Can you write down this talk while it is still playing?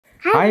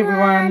Hi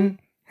everyone.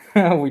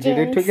 We did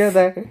it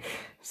together.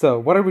 So,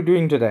 what are we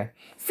doing today?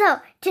 So,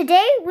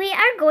 today we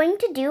are going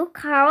to do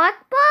Karuak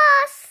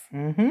Boss.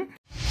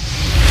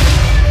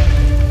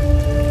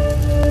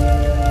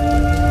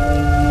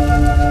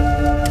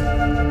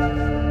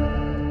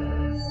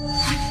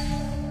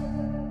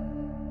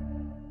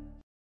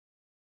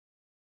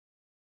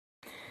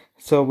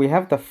 So, we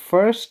have the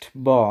first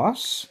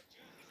boss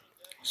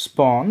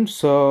spawned.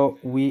 So,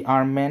 we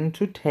are meant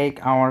to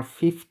take our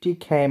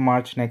 50k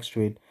march next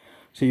to it.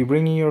 So, you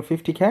bringing your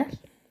 50k?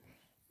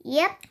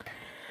 Yep.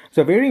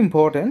 So, very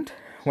important,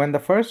 when the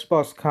first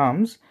boss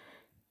comes,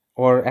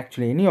 or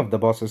actually any of the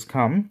bosses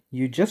come,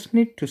 you just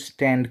need to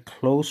stand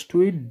close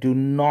to it. Do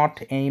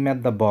not aim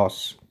at the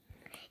boss.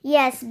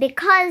 Yes,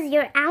 because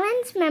your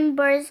alliance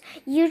members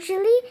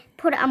usually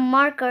put a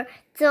marker.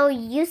 So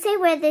you say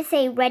where they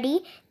say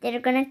ready, they're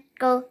gonna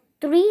go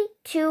 3,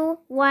 2,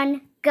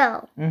 1,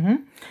 go.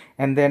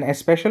 And then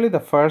especially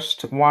the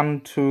first 1,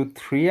 2,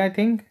 3, I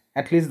think,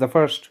 at least the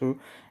first two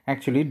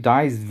actually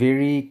dies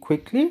very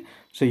quickly.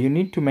 So you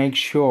need to make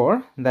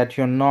sure that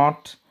you're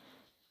not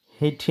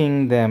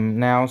hitting them.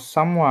 Now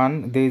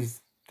there's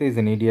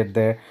an idiot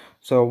there.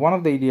 So one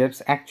of the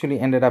idiots actually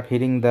ended up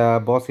hitting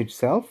the boss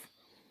itself.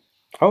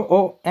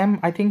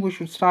 I think we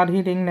should start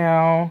hitting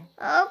now.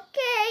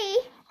 Okay.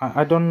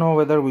 I don't know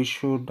whether we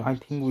should. I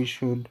think we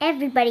should.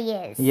 Everybody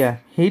is. Yeah,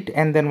 hit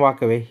and then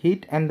walk away.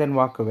 Hit and then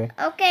walk away.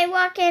 Okay,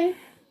 walking.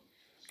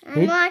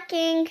 I'm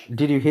walking.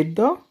 Did you hit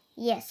though?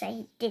 Yes,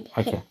 I did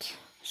hit.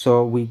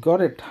 So we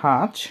got a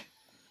touch.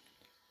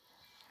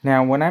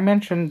 Now, when I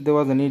mentioned there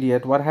was an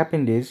idiot, what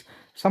happened is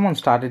someone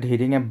started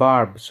hitting a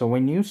barb. So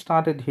when you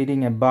started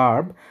hitting a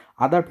barb,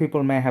 other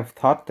people may have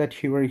thought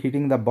that you were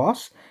hitting the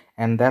boss,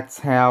 and that's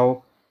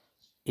how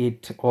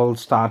it all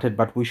started.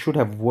 But we should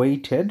have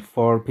waited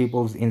for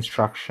people's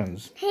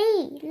instructions.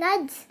 Hey,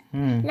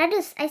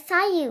 LADUS, I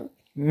saw you.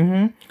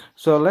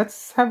 So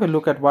let's have a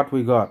look at what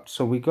we got.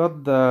 So we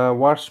got the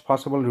worst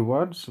possible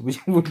rewards,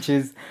 which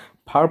is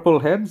purple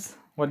heads.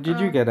 What did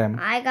you get, Em?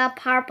 I got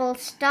purple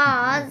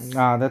stars.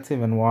 That's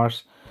even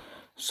worse.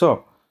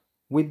 So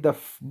with the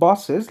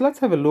bosses, let's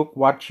have a look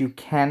what you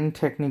can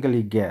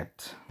technically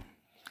get.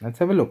 Let's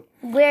have a look.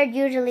 We're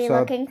usually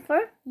looking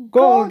for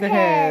gold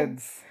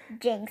heads.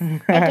 Jinx.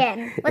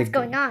 Again, what's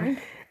going on?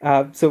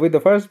 So with the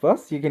first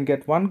boss, you can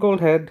get 1 gold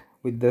head.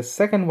 With the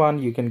second one,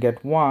 you can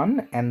get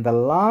 1. And the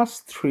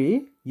last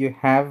 3, you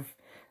have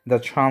the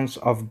chance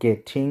of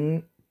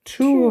getting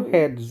 2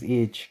 heads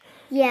each.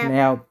 Yeah.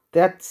 Now,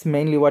 that's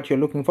mainly what you're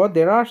looking for.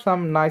 There are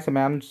some nice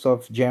amounts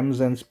of gems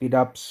and speed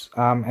ups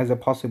as a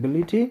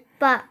possibility.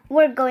 But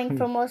we're going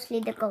for mostly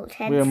the gold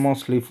heads. We're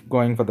mostly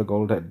going for the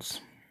gold heads.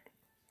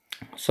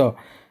 So,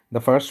 the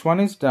first one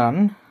is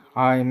done.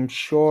 I'm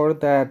sure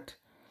that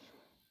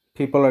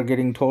people are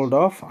getting told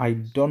off. I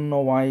don't know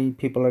why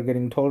people are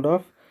getting told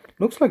off.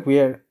 Looks like we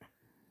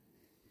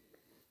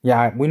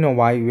know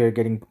why we are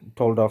getting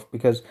told off,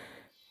 because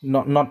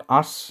not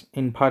us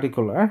in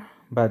particular,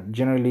 but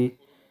generally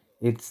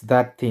it's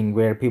that thing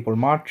where people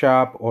march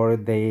up or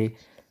they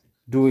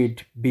do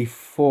it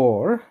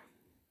before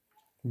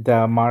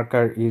the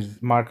marker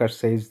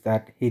says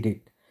that hit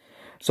it.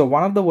 So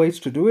one of the ways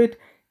to do it,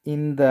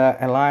 in the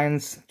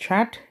alliance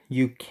chat,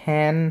 you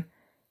can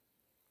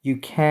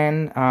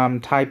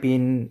type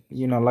in,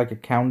 like a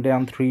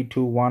countdown 3,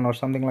 2, 1 or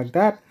something like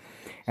that.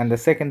 And the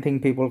second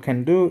thing people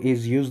can do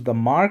is use the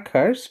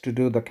markers to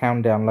do the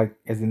countdown, like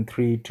as in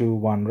 3, 2,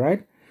 1,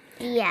 right?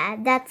 Yeah,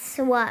 that's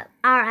what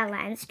our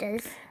alliance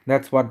does.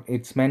 That's what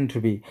it's meant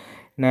to be.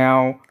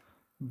 Now,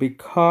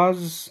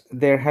 because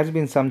there has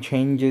been some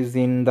changes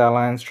in the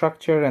alliance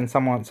structure, and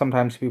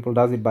sometimes people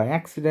does it by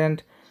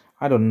accident,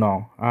 I don't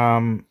know.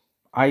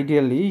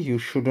 Ideally, you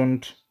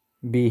shouldn't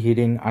be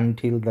hitting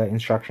until the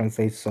instruction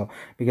says so,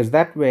 because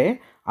that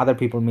way other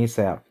people miss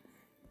out.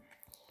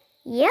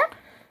 Yep.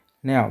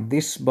 Now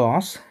this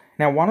boss,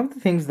 one of the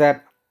things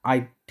that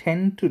I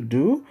tend to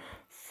do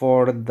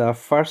for the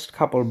first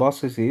couple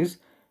bosses is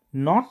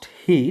not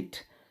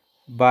hit,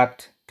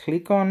 but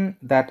click on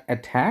that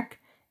attack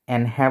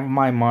and have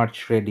my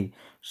march ready,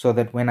 so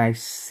that when I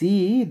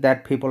see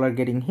that people are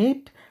getting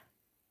hit,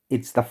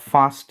 it's the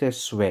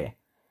fastest way.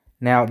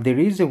 Now there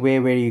is a way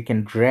where you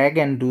can drag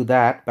and do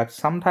that, but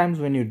sometimes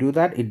when you do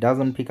that, it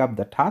doesn't pick up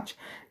the touch.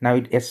 Now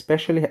it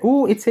especially,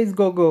 it says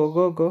go, go,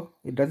 go, go.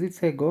 Does it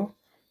say go?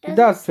 It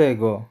does say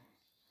go.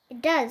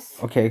 It does.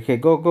 Okay,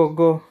 go, go,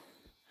 go.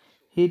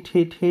 Hit,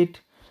 hit, hit.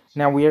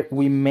 Now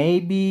we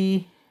may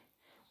be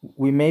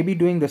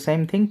doing the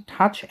same thing,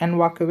 touch and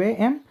walk away,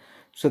 Em.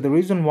 So the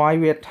reason why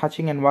we are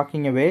touching and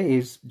walking away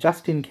is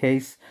just in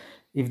case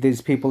if there's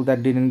people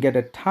that didn't get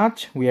a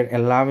touch, we are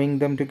allowing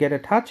them to get a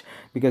touch,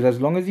 because as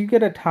long as you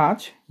get a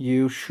touch,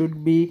 you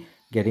should be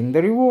getting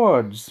the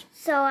rewards.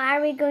 So are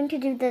we going to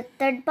do the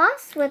third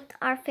boss with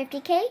our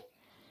 50k?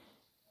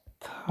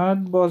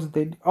 Third boss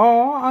did.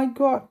 Oh, I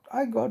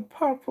got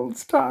purple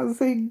stars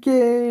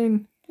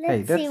again.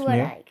 Let's see what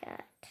I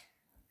got.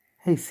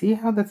 Hey, see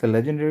how that's a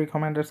legendary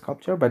commander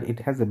sculpture, but it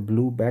has a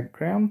blue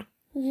background?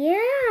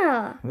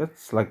 Yeah.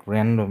 That's like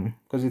random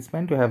because it's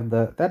meant to have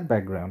that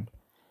background.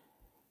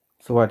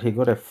 So what, he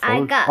got a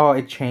full... got- Oh,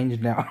 it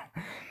changed now.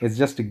 It's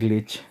just a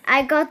glitch.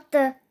 I got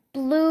the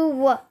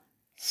blue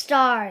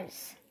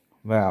stars.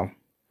 Wow.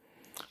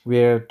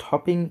 We're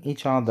topping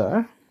each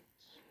other.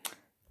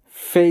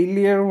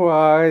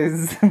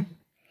 Failure-wise.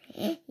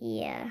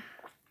 Yeah.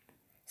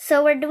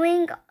 So we're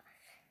doing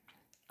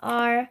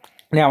our...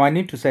 Now, I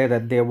need to say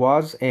that there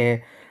was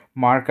a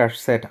marker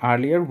set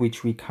earlier,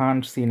 which we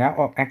can't see now.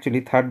 Oh, actually,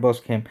 third boss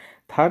came.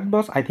 Third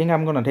boss, I think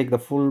I'm going to take the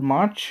full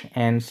march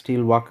and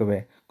still walk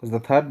away. Because the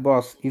third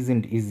boss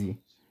isn't easy.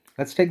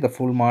 Let's take the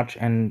full march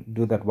and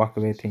do that walk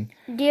away thing.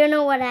 Do you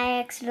know what I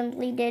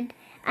accidentally did?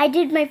 I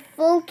did my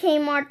full K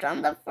march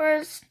on the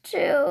first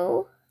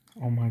two.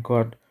 Oh my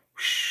god.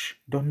 Shh,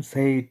 don't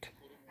say it.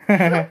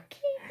 Okay.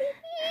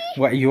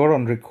 Well, you're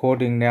on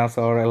recording now,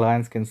 so our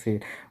alliance can see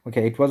it.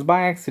 Okay, it was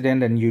by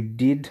accident and you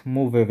did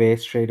move away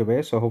straight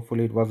away, so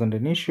hopefully it wasn't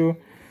an issue.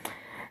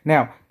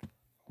 Now,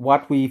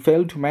 what we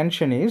failed to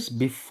mention is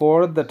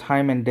before the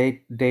time and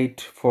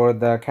date for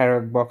the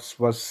Karuak box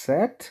was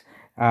set,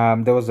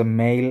 there was a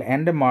mail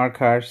and a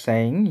marker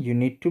saying you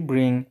need to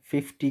bring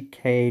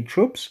 50k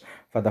troops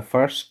for the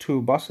first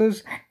two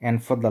bosses,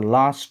 and for the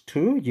last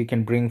two you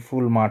can bring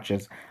full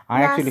marches.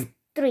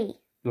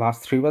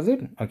 Last three, was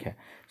it? Okay,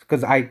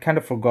 because I kind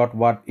of forgot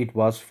what it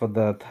was for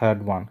the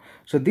third one.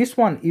 So this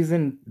one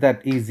isn't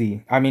that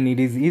easy. I mean, it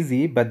is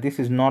easy, but this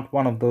is not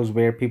one of those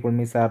where people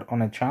miss out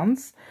on a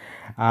chance.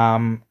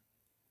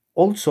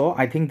 Also,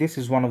 I think this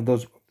is one of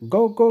those...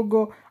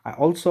 Go.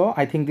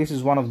 I think this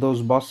is one of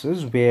those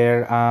bosses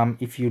where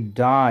if you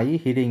die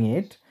hitting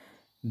it,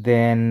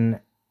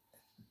 then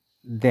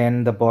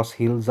the boss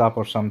heals up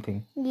or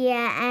something.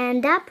 Yeah,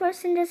 and that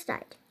person just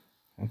died.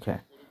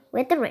 Okay.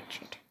 With the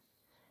Richard.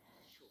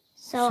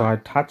 So I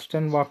touched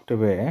and walked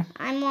away.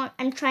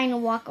 I'm trying to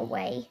walk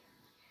away.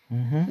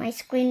 My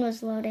screen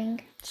was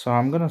loading. So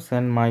I'm gonna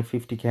send my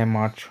 50k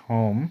march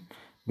home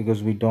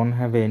because we don't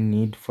have a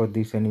need for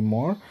this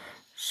anymore.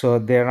 So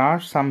there are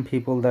some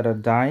people that are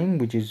dying,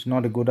 which is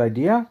not a good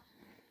idea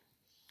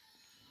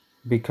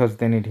because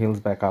then it heals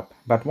back up.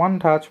 But one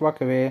touch,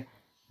 walk away,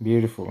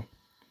 beautiful.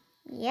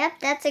 Yep,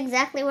 that's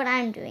exactly what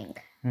I'm doing.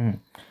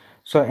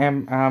 So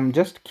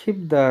just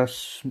keep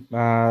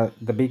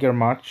the bigger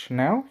march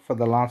now for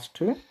the last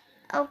two.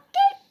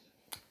 Okay.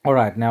 All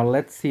right, now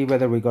let's see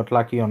whether we got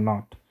lucky or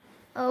not.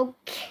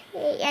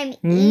 Okay, I'm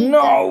eager.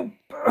 Nope.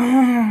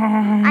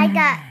 I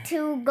got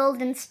 2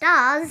 golden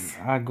stars.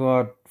 I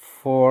got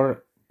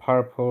 4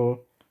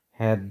 purple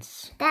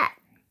heads. That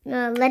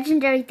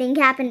legendary thing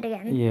happened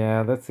again.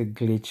 Yeah, that's a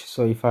glitch.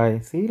 So if I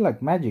see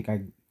like magic,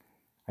 I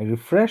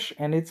refresh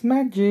and it's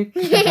magic.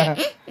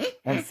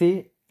 And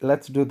see,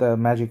 let's do the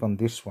magic on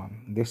this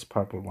one, this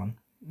purple one.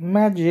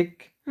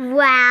 Magic.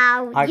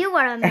 Wow, you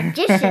are a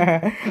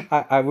magician.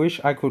 I wish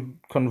I could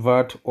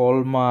convert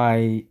all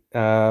my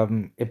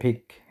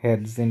epic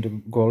heads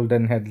into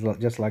golden heads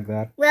just like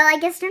that. Well, I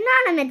guess you're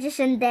not a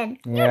magician then.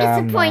 You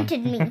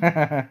disappointed me.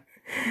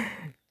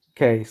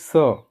 Okay,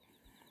 so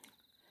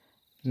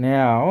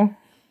now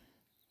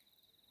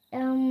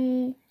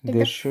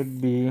there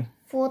should be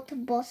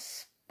 4th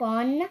boss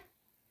spawn,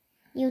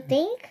 you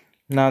think?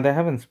 No, they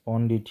haven't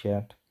spawned it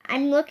yet.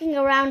 I'm looking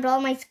around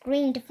all my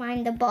screen to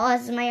find the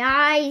boss. My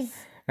eyes.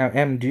 Now,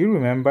 do you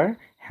remember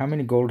how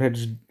many gold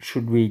heads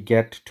should we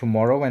get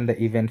tomorrow when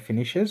the event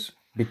finishes?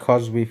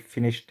 Because we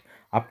finished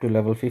up to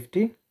level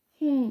 50.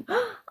 Oh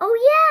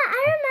yeah,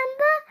 I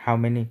remember. How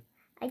many?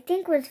 I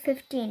think it was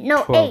 15.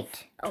 No, 12.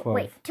 8. Oh,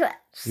 wait, 12.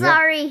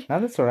 Sorry. Yeah. No,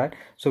 that's all right.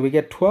 So we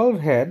get 12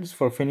 heads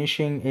for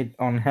finishing it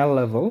on hell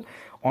level.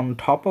 On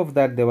top of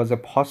that, there was a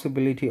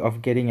possibility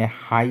of getting a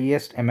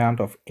highest amount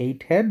of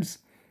 8 heads.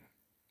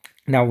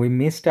 Now, we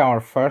missed our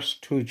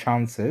first 2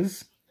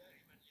 chances.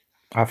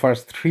 Our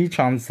first 3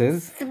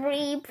 chances.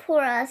 3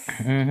 poor us.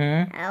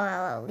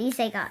 Well, at least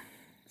I got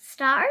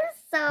stars,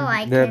 so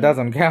I That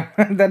doesn't count.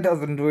 That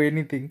doesn't do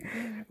anything.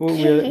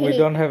 We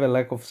don't have a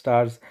lack of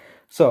stars.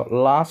 So,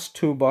 last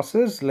 2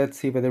 bosses. Let's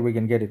see whether we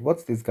can get it.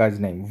 What's this guy's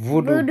name?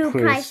 Voodoo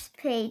Priest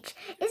Page.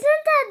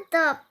 Isn't that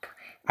the...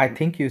 I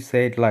think you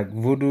said like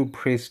Voodoo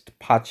Priest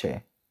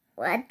Pache.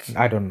 What?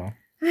 I don't know.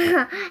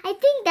 I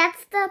think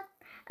that's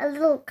a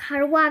little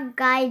Karuak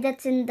guy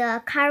that's in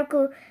the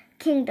Karuak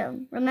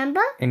Kingdom.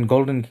 Remember? In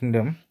Golden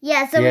Kingdom.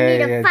 Yeah, so we need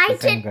to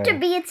fight it to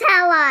be its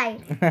ally.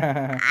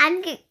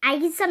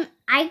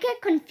 I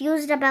get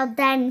confused about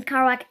that in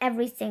Karuak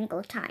every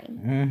single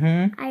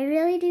time. I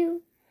really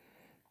do.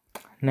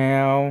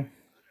 Now,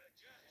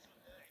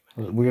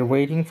 we're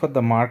waiting for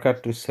the marker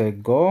to say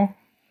go.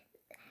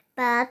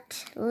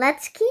 But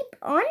let's keep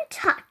on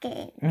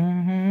talking.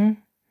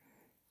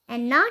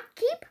 And not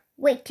keep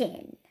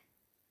waiting.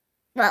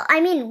 Well, I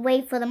mean,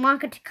 wait for the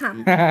marker to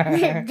come.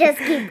 Just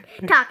keep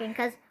talking,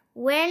 because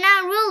we're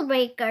not rule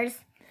breakers.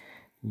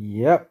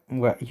 Yep.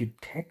 Well, you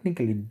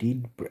technically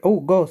did.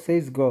 Oh, go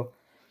says go.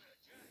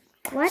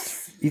 What?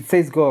 It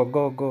says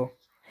go.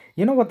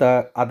 You know what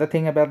the other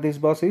thing about this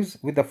boss is?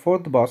 With the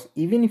 4th boss,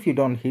 even if you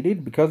don't hit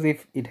it, because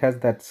if it has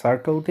that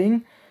circle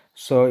thing,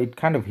 so it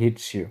kind of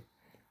hits you.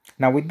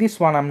 Now with this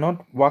one, I'm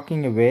not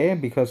walking away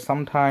because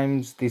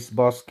sometimes this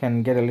boss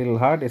can get a little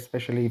hard,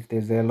 especially if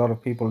there's a lot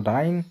of people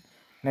dying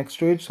next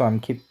to it. So I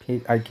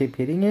keep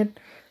hitting it.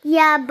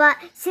 Yeah, but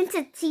since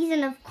it's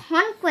Season of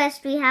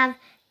Conquest, we have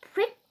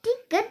pretty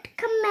good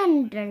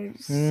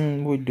commanders.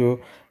 We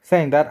do.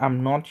 Saying that,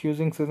 I'm not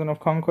using Season of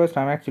Conquest.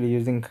 I'm actually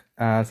using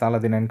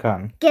Saladin and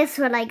Khan. Guess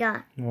what I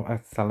got?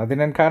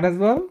 Saladin and Khan as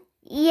well?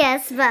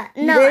 Yes, but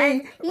no.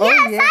 Yay!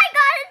 Yes, I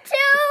got it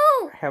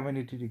too! How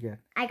many did you get?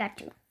 I got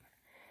 2.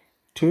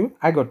 2?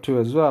 I got 2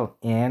 as well.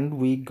 And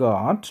we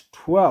got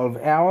 12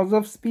 hours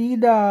of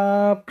speed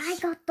ups. I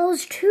got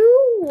those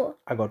too.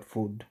 I got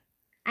food.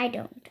 I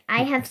don't.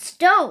 I have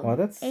stone. Oh,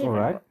 that's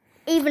alright.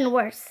 Even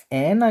worse.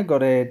 And I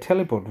got a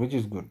teleport, which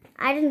is good.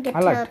 I didn't get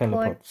like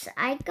teleports.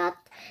 I got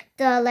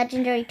the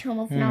Legendary Tome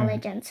of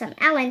Knowledge and some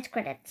alliance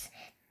credits.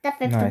 The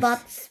 5th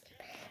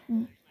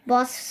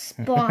boss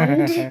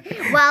spawned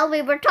while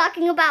we were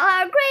talking about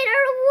how great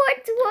our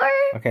rewards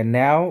were. Okay,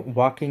 now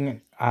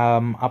walking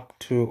up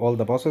to all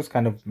the bosses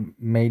kind of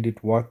made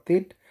it worth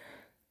it.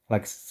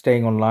 Like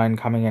staying online,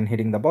 coming and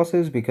hitting the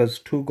bosses, because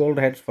 2 gold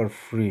heads for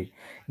free.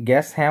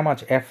 Guess how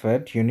much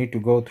effort you need to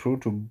go through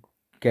to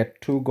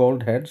get 2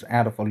 gold heads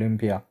out of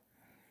Olympia.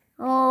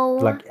 Oh,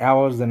 like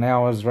hours and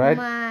hours, right?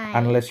 my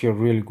Unless you're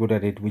really good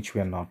at it, which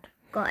we are not.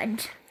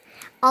 God.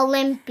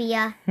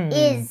 Olympia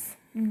is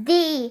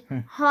the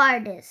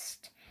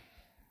hardest,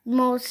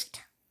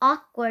 most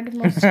awkward,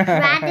 most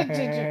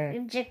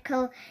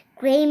strategical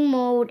game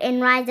mode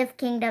in Rise of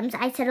Kingdoms.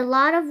 I said a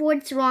lot of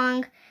words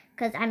wrong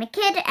because I'm a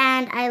kid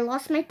and I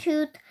lost my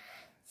tooth.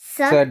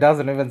 So it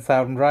doesn't even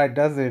sound right,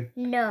 does it?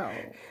 No.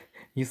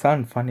 You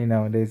sound funny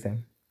nowadays,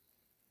 Em.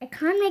 I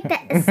can't make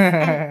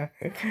that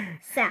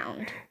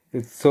sound.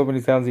 There's so many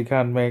sounds you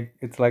can't make.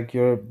 It's like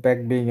you're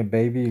back being a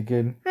baby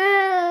again.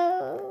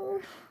 Oh.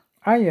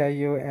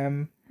 You,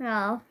 Em.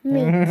 Oh,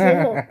 me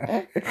too.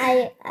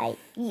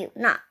 You,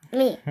 not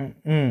me.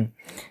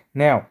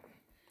 Now,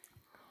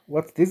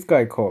 what's this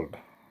guy called?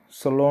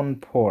 Solon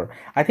Por.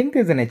 I think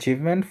there's an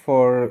achievement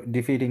for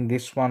defeating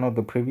this one or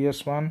the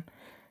previous one.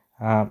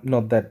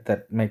 Not that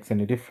that makes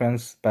any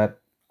difference, but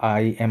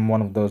I am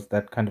one of those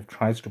that kind of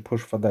tries to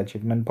push for the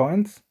achievement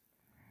points.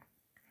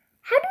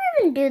 How do you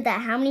even do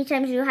that? How many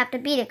times do you have to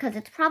beat it? Because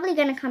it's probably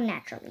going to come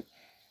naturally.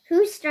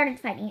 Who started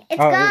fighting it? It's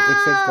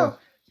go!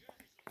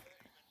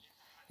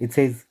 It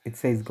says go. It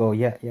says go.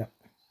 Yeah.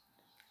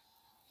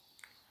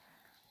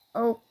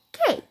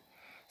 Okay.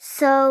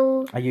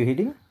 So... Are you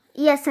hitting?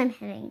 Yes, I'm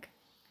hitting.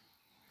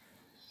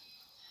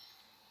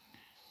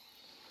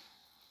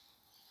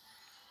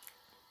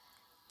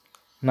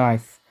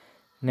 Nice.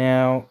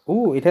 Now,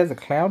 it has a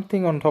cloud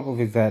thing on top of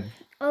his head.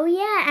 Oh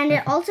yeah, and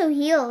it also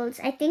heals.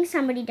 I think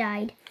somebody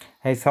died.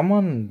 Hey,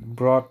 someone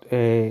brought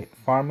a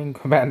farming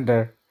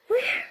commander.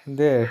 Where?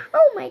 There.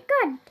 Oh my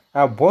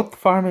God. Both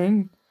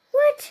farming.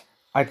 What?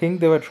 I think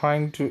they were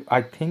trying to.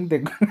 I think they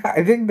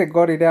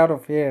got it out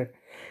of here.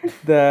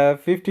 The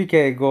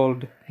 50k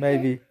gold,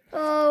 maybe.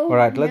 Oh. All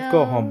right, let's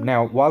go home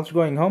now. Whilst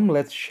going home,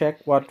 let's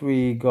check what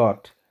we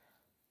got.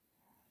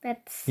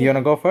 Let's see. You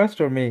wanna go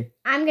first or me?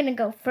 I'm gonna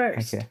go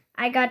first. Okay.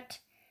 I got.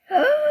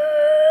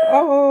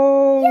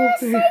 Oh.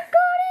 Yes, I got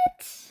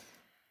it.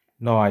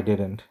 No, I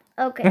didn't.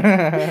 Okay.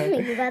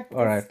 You got the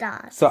All right.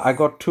 stars. So I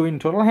got 2 in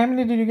total. How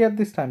many did you get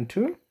this time?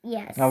 2?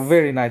 Yes. Oh,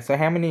 very nice. So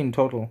how many in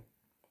total?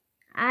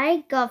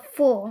 I got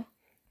 4.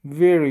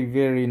 Very,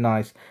 very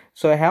nice.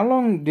 So how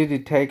long did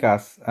it take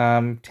us?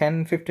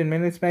 10, 15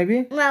 minutes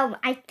maybe? Well,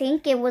 I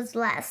think it was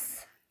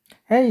less.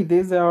 Hey,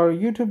 there's our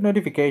YouTube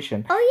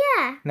notification. Oh,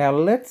 yeah. Now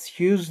let's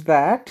use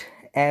that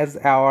as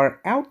our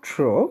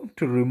outro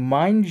to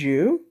remind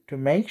you to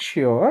make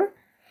sure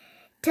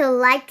to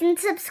like and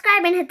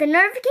subscribe and hit the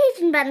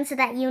notification button so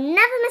that you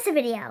never miss a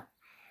video.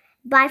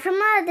 Bye from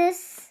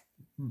LADUS.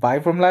 Bye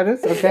from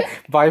LADUS? Okay.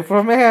 Bye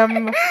from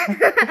him.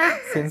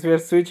 Since we're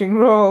switching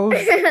roles.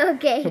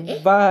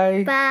 Okay.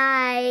 Bye.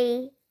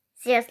 Bye.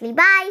 Seriously,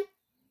 bye.